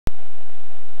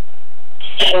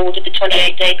he ordered the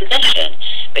 28-day possession.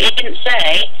 But he didn't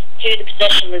say who the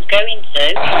possession was going to,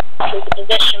 because the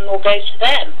possession will go to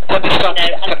them. Let me stop. And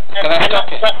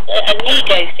that's an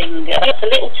ego thing. That's a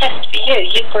little test for you.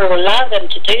 You've got to allow them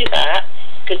to do that,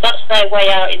 because that's their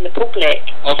way out in the public.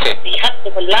 Okay. So you have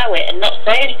to allow it and not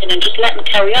say anything and just let them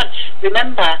carry on.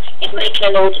 Remember, he's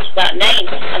making an order to that name,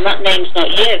 and that name's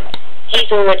not you. He's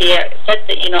already said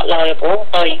that you're not liable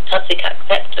by tacit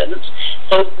acceptance,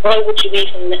 so why would you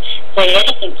even say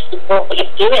anything to what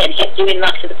you're doing? He's doing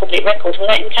that to the public record and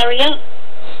let him carry on.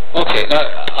 Okay, now,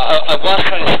 I was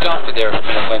trying to stop you there for a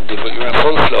minute, Wendy, but you're in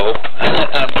full flow, and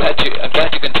I'm glad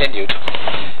you continued.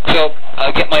 So,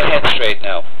 I'll get my head straight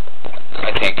now,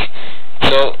 I think.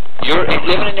 So, you're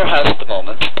living in your house at the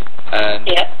moment, and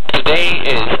today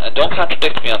is, and don't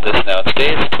contradict me on this now,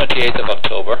 today is the 28th of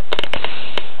October,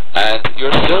 and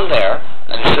you're still there,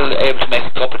 and you're still able to make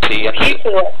a cup of tea. And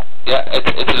yeah,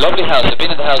 it's a lovely house. I've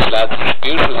been in the house, lads. It's a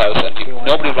beautiful house, and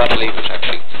nobody would leave it,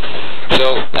 actually.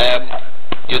 So,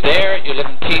 you're there, you're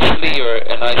living peacefully, you're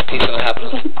a nice, peaceful and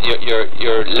happy.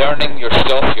 You're learning your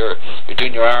stuff, you're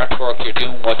doing your artwork, you're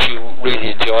doing what you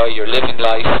really enjoy, you're living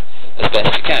life as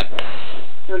best you can.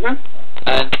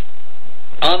 And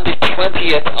on the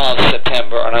 20th of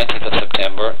September, or 19th of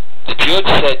September, the judge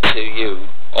said to you,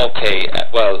 okay,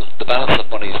 well, the balance of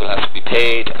monies will have to be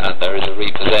paid, and there is a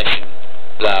repossession,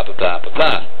 blah, blah, blah, blah,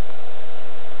 blah.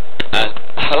 And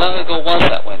how long ago was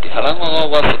that, Wendy? How long ago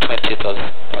was the 20th of,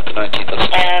 or the 19th of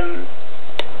September?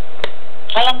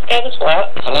 How long ago was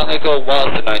what? How long ago was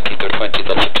the 19th or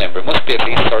 20th of September? It must be at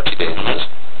least 30 days, is it?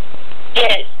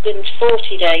 Yeah, it's been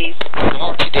 40 days.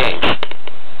 40 days?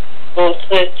 Or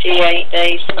 38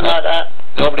 days, something like that.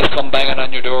 Nobody's come banging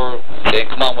on your door saying,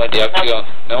 come on, Wendy, out you go.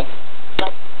 No?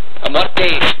 And what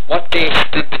date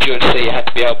did the judge say you had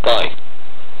to be out by?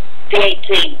 The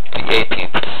 18th. The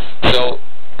 18th. So,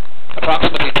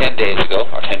 approximately 10 days ago,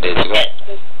 or 10 days ago. Yes,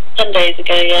 10 days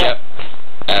ago, yeah.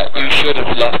 You should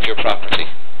have left your property.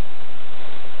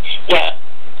 Yeah.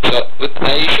 So,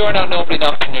 are you sure now nobody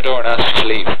knocked on your door and asked you to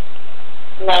leave?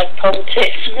 No,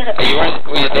 positive.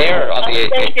 Were you there on the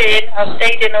 18th? I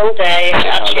stayed in all day.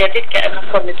 Actually, I did get a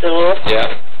knock on the door.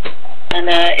 Yeah. And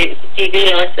it was a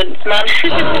TV licence, man.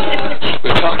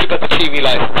 We've talked about the TV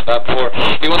licence before.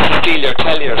 He wants to steal your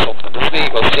telly or something, doesn't he? He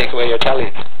wants to take away your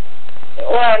telly.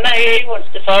 Well, no, he wants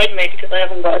to fine me because I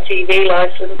haven't got a TV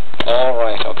licence. All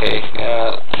right, okay.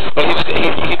 Well,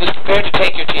 he was prepared to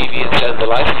take your TV instead of the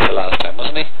licence the last time,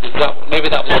 wasn't he? Maybe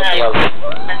that was somebody else.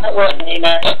 That wasn't me,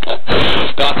 no.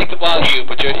 No, I think it was you,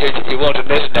 but you won't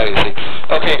admit it now, you see.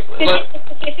 Okay, well,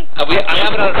 I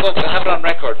have it on folks. I have it on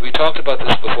record. We talked about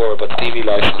this before about the TV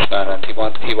licence man, and he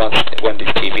wants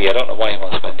Wendy's TV. I don't know why he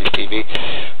wants Wendy's TV,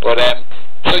 but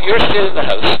so you're still in the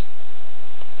house.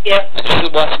 Yep. And you're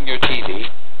still watching your TV.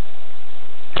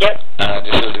 Yep. And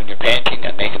you're still doing your painting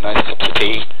and making nice cups of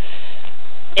tea.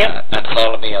 Yep. And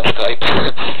calling me on Skype.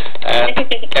 And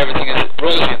everything is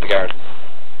rosy in the garden.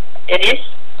 It is.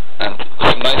 And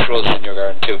some nice roses in your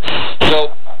garden too. So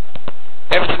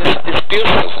everything is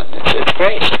beautiful and it's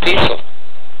great. It's peaceful.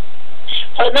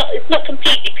 Oh, it's not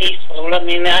completely peaceful. I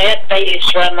mean, I had bailiffs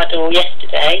around my door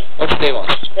yesterday. What did they want?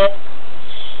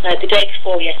 The day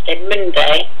before yesterday,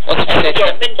 Monday. What's the day?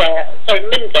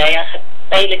 Monday I had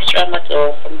bailiffs around my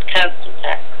door from the council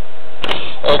tax.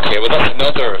 Okay, well that's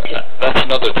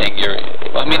another thing.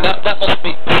 I mean that must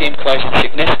seem quite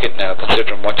significant now,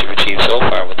 considering what you've achieved so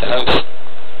far with the house.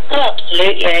 Oh,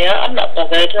 absolutely. I'm not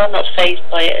bothered. I'm not fazed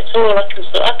by it at all. I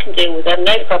can deal with them,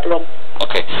 no problem.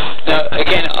 Okay. Now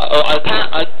again,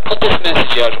 I'll put this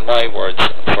message out in my words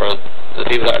for the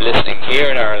people that are listening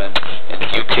here in Ireland, in the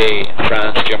UK, in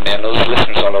France, Germany, and those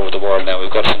listeners all over the world now.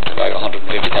 We've got something like 150,000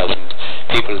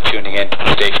 people tuning in to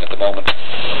the station at the moment.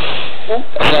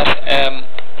 That,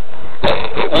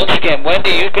 once again,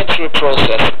 Wendy, you've been through a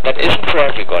process that isn't for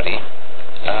everybody.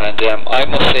 And I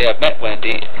must say I've met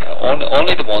Wendy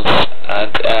only the once,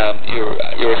 and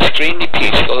you're extremely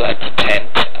peaceful and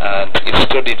content, and you've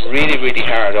studied really, really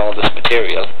hard all this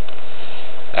material.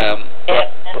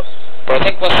 But I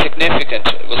think what's significant,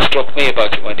 what struck me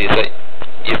about you, Wendy, is that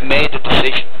you've made a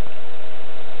decision.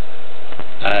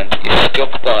 And you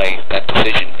stuck by that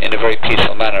decision in a very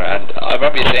peaceful manner. And I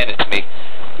remember you saying it to me,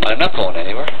 I'm not going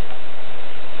anywhere.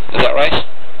 Is that right?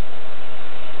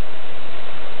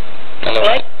 Hello?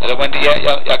 Right. Hello, Wendy? Yeah,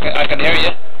 I can hear you.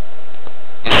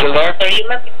 You still there?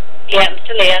 Yeah, I'm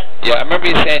still here. Yeah, I remember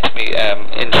you saying to me,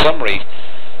 in summary,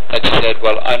 that you said,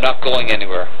 well, I'm not going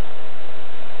anywhere.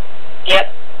 Yep.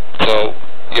 So,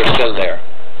 you're still there.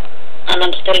 And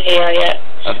I'm still here, yeah.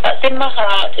 That's in my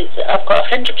heart. I've got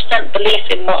 100% belief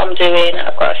in what I'm doing.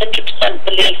 I've got 100%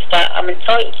 belief that I'm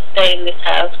entitled to stay in this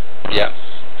house. Yeah.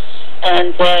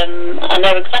 And I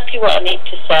know exactly what I need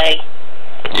to say.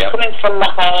 Yeah. It's coming from my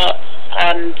heart,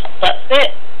 and that's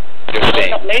it. You're I'm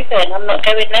staying. not moving. I'm not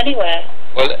going anywhere.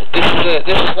 Well, this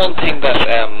is one thing that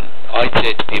I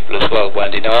say to people as well,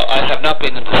 Wendy. Now, I have not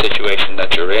been in the situation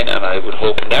that you're in, and I would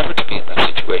hope never to be in that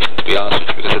situation, to be honest with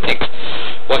you, because I think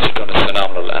what you've done is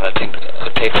phenomenal, and I think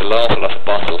it takes a lot of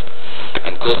muscle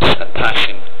and guts and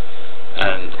passion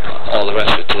and all the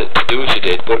rest of it to do what you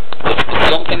did. But it's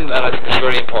something that I think is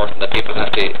very important that people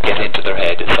have to get into their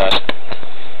head, is that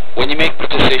when you make the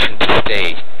decision to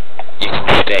stay, you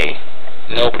can stay.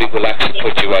 Nobody will actually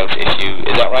put you out if you...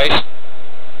 Is that right?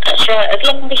 That's right, as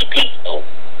long as you're peaceful.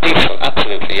 Peaceful,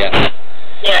 absolutely, yes.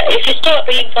 Yeah, if you start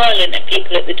being violent at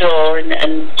people at the door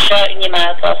and shouting your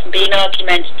mouth off and being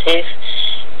argumentative,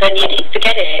 then you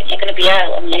forget it. You're going to be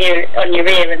out on your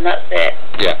ear, and that's it.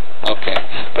 Yeah, okay.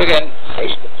 But again...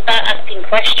 It's about asking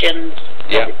questions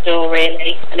at the door,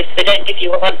 really. And if they don't give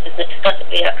you answers, they're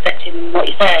tacitly accepting what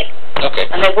you say. Okay.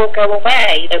 And they will go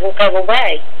away. They will go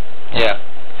away. Yeah.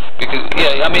 Because,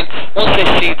 I mean, once they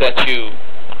see that you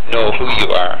know who you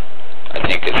are, I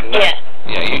think it's not... Yeah.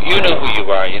 You know who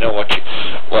you are, you know what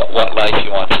life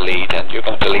you want to lead, and you're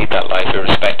going to lead that life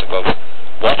irrespective of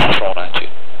what's thrown at you.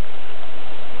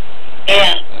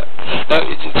 Yeah. Now,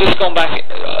 just going back,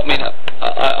 I mean,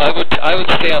 I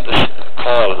would stay on this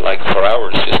call like for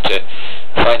hours just to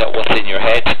find out what's in your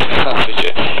head, to be honest with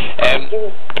you.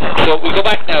 So we go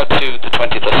back now to the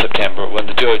 20th of September when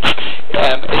the judge,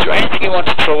 is there anything you want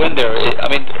to throw in there? I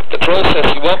mean, the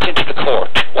process, you walked into the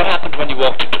court. What happened when you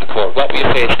walked into the court? What were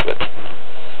you faced with?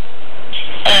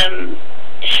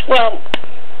 Well,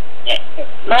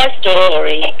 my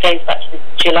story goes back to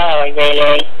July,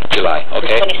 really. July,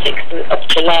 okay. The 26th of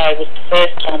July was the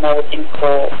first time I was in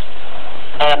court.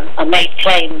 I made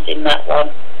claims in that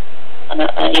one. And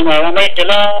I made a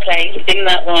lot of claims in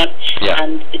that one. Yeah.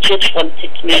 And the judge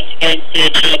wanted me to go and see a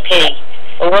GP,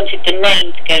 or wanted the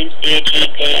name to go and see a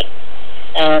GP.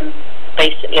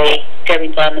 Basically,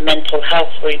 going down the mental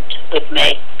health route with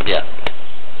me. Yeah.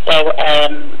 So,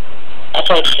 I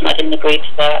told him I didn't agree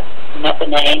to that, not the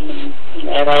name, and,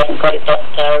 I haven't got a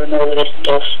doctor and all of this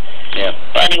stuff. Yeah.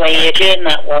 But anyway, he adjourned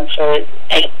that one for 8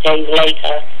 days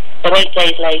later. So 8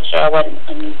 days later, I went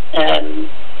and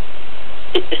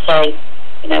did the same.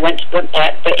 Went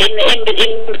back. But in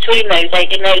between those 8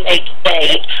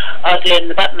 days, I'd learned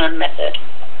the Batman method.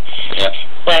 Yeah.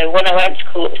 So when I went to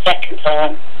court the second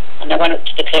time, and I went up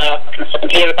to the clerk and I said, I'm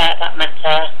here about that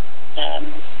matter.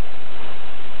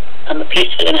 I'm a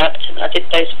peaceful inhabitant. I did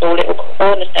those 4 little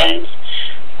cornerstones,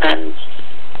 and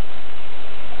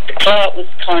the clerk was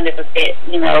kind of a bit,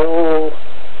 he was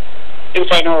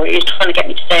saying, he was trying to get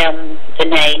me to say I'm the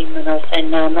name, and I was saying,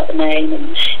 no, I'm not the name,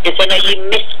 and he was saying, no, you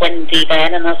miss Wendy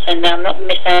then, and I was saying, no, I'm not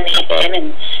miss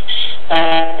anything,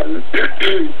 and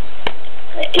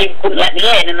he wouldn't let me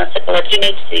in, and I said, well, I do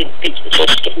need to speak to the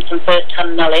judge to give him some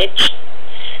first-hand knowledge,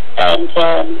 and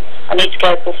I need to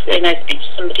go above, speak to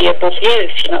somebody above you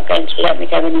if you're not going to let me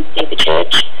go in and see the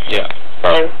judge. Yeah.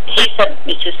 So he sent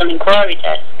me to some inquiry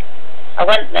desk. I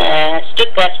went there, stood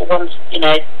there for 10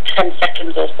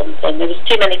 seconds or something. There was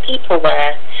too many people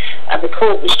there, and the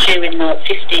court was due in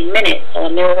 15 minutes, so I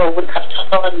knew I wouldn't have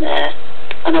time there,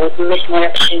 and I would miss my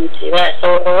opportunity there.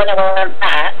 So when I went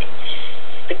back,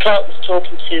 the clerk was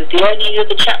talking to the only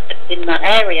other chap that's in that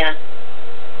area.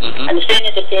 Mm-hmm. And as soon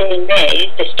as they seen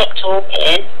me, they stopped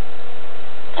talking,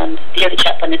 and the other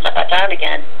chap went and sat back down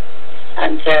again.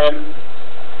 And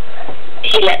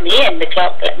he let me in, the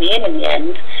clerk let me in the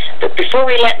end. But before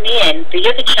he let me in, the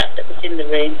other chap that was in the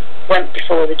room went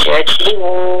before the judge. He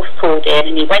was called in,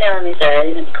 and he went on his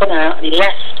own, and he come out, and he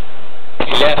left.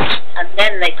 He left? And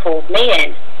then they called me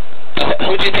in.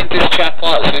 Who do you think this chap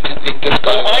was? Who do you think this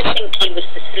guy was? Well, I think he was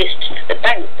the solicitor for the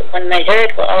bank, but when they heard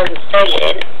what I was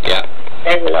saying... Yeah.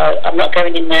 They were like, I'm not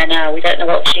going in there now, we don't know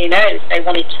what she knows. They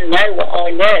wanted to know what I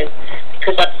know,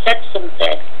 because I'd said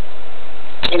something,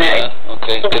 yeah,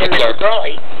 okay. Something that was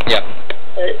right. Yeah.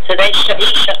 So he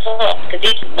shut off, because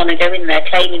he didn't want to go in there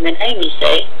claiming the name, you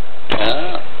see.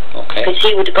 Ah, okay. Because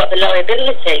he would have got the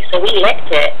liability, so he left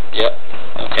it. Yeah,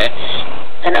 okay.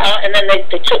 And then they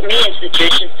took me into the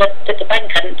judge and said that the bank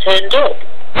hadn't turned up.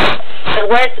 So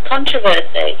where's the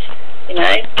controversy? So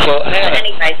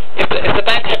anyway, if the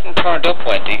bank hadn't turned up,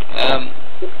 Wendy,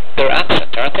 they're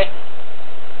absent, aren't they?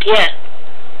 Yeah.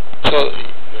 So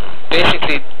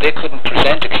basically, they couldn't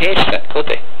present a case then, could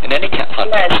they? In any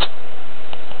context?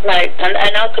 No,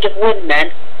 and I could have won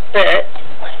then, but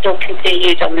still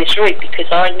continued on this route because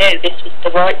I knew this was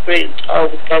the right route I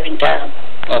was going down.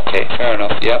 Okay, fair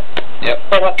enough. Yep.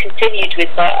 So I continued with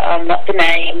that, not the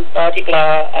name, blah de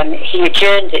blah, and he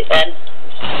adjourned it then.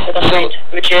 So I went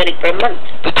for adjourning for a month.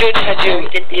 The judge had you... He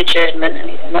did the adjournment,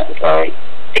 and that was like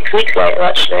 6 weeks later,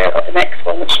 actually, I got the next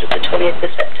one, which was the 20th of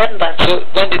September. So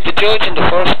when did the judge in the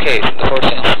first case, in the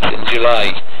first instance in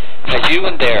July, had you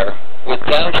in there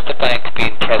without the bank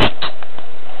being present?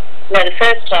 No, the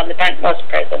first time the bank was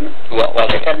present. What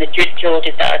was it? And the judge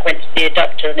ordered that I went to see a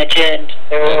doctor and adjourned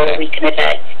for a week and a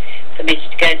day for me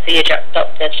to go and see a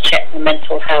doctor to check my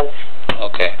mental health.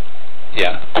 Okay,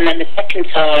 yeah. And then the second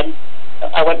time,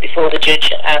 I went before the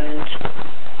judge and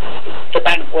the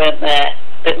bank weren't there.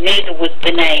 But neither was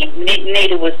the name,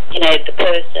 neither was, the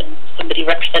person, somebody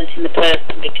representing the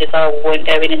person, because I weren't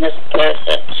going in as a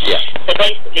person. Yeah. So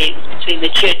basically it was between the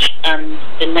judge and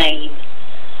the name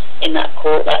in that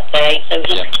court that day, so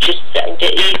he just settled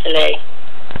it easily.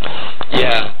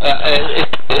 Yeah,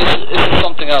 this is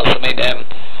something else. I mean,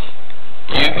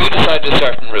 you decided a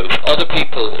certain route. Other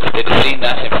people, they'd have seen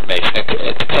that information,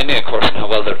 depending, of course, on how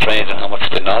well they're trained and how much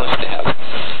the knowledge they have.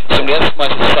 Somebody else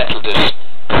might have settled it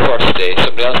the first day,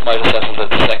 somebody else might have settled it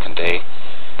the second day.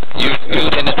 You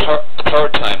went in a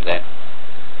third time then?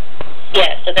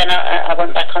 Yeah, so then I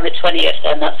went back on the 20th,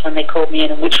 and that's when they called me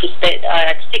in, which was, I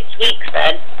had 6 weeks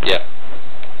then. Yeah.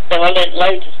 So I learnt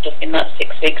loads of stuff in that 6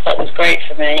 weeks. That was great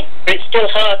for me. But it's still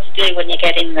hard to do when you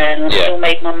get in there, and I still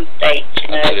made my mistakes,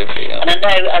 Absolutely, yeah. And I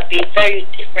know I'd be very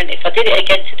different. If I did it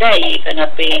again today even,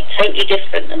 I'd be totally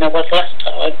different than I was last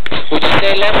time. Would you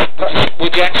say less?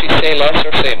 Would you actually say less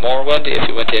or say more, Wendy, if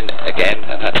you went in again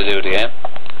and had to do it again?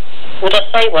 Would I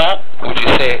say what? Would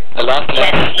you say a lot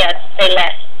less? Yeah, I'd say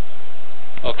less.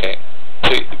 Okay.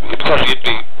 So, because you'd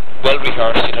be well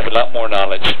rehearsed, you'd have a lot more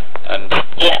knowledge, and...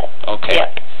 Yeah. Okay.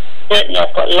 Yeah. Certainly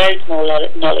I've got loads more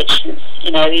knowledge since,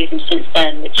 even since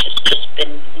then, which has just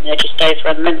been, just over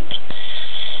a month.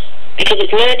 Because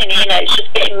it's learning, it's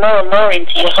just getting more and more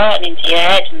into your heart and into your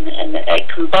head, and it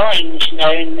combines,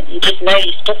 and you just know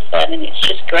your stuff then, and it's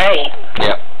just great.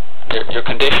 Yeah. You're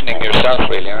conditioning yourself,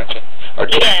 really, aren't you?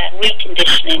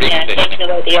 Reconditioning, taking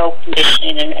away the old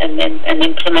conditioning and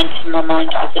implementing my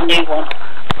mind with a new one.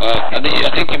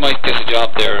 I think you might get a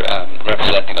job there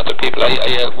representing other people. Are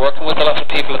you working with a lot of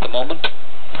people at the moment?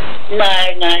 No,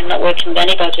 I'm not working with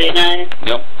anybody, no.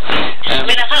 No? I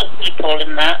mean, I help people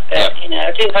in that, but,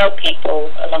 I do help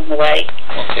people along the way.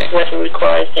 Okay. Whoever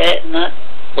requires it and that.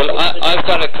 Well, I've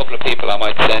got a couple of people I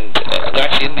might send. They're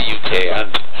actually in the UK,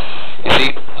 and you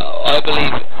see, I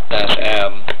believe that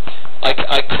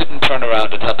I couldn't turn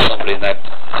around and help somebody in that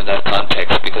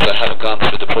context because I haven't gone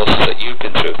through the process that you've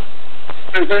been through.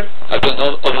 Mm-hmm. I've done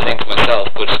other things myself,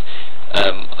 but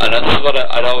and this is what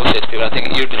I'd always say to people. I think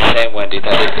you'd be the same, Wendy.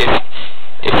 That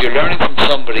if you're learning from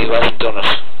somebody who hasn't done it,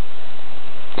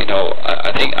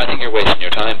 I think you're wasting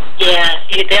your time. Yeah,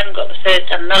 they haven't got the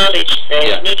first-hand knowledge. So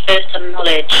you need first-hand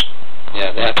knowledge.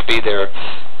 Yeah, they have to be there.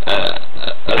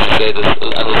 As I say,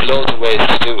 there's loads of ways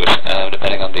to do it,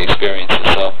 depending on the experiences.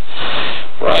 So,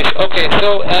 right, okay.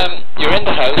 So you're in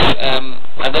the house,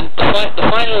 and then the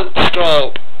final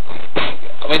straw.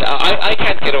 I mean, I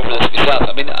can't get over this myself.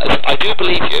 I mean, I do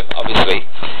believe you, obviously.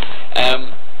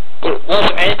 But was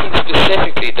there anything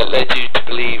specifically that led you to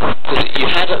believe? Because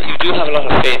you do have a lot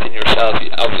of faith in yourself,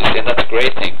 obviously, and that's a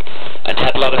great thing. And you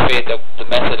had a lot of faith that the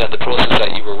method and the process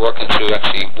that you were working through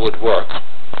actually would work.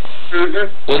 Mm-hmm.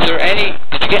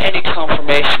 Did you get any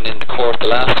confirmation in the court the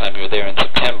last time you were there in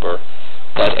September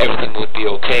that everything would be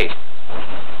okay?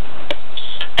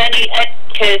 Only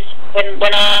because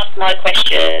when I asked my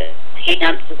question, he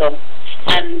answered them.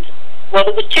 And, well,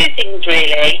 there was two things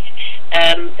really.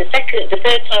 The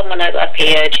third time when I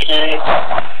appeared,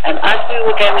 as we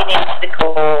were going into the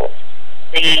court,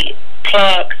 the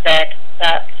clerk said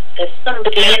that there's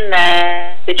somebody in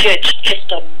there, the judge,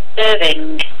 just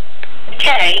observing.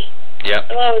 Okay. Yeah.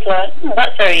 So I was like,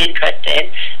 that's very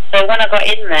interesting. So when I got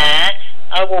in there,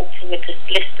 I walked in with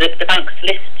the bank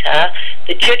solicitor,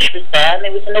 the judge was there, and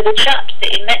there was another chap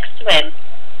sitting next to him.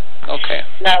 Okay.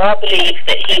 Now, I believe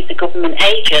that he's a government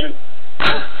agent,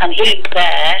 and he was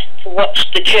there to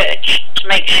watch the judge, to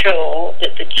make sure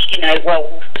that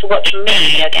to watch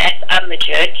me, I guess, and the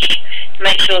judge, to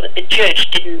make sure that the judge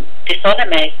didn't dishonour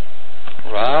me.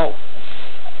 Wow.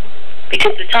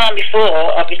 Because the time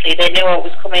before, obviously, they knew I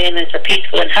was coming in as a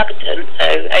peaceful inhabitant, so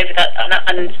over that,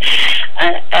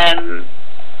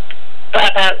 but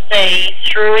about, say,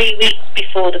 3 weeks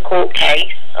before the court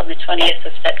case, on the 20th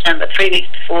of September, 3 weeks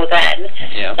before then,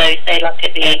 so say like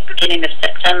at the beginning of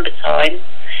September time,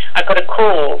 I got a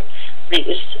call, and it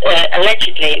was,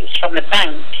 allegedly, it was from the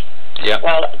bank, Yeah.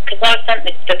 Well, because I sent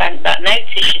the bank that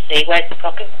notice, you see, where's the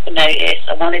copy of the notice?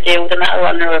 I want to deal with the matter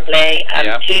honourably, and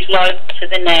who's liable for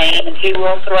the name, and who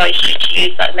authorised you to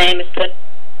use that name as good.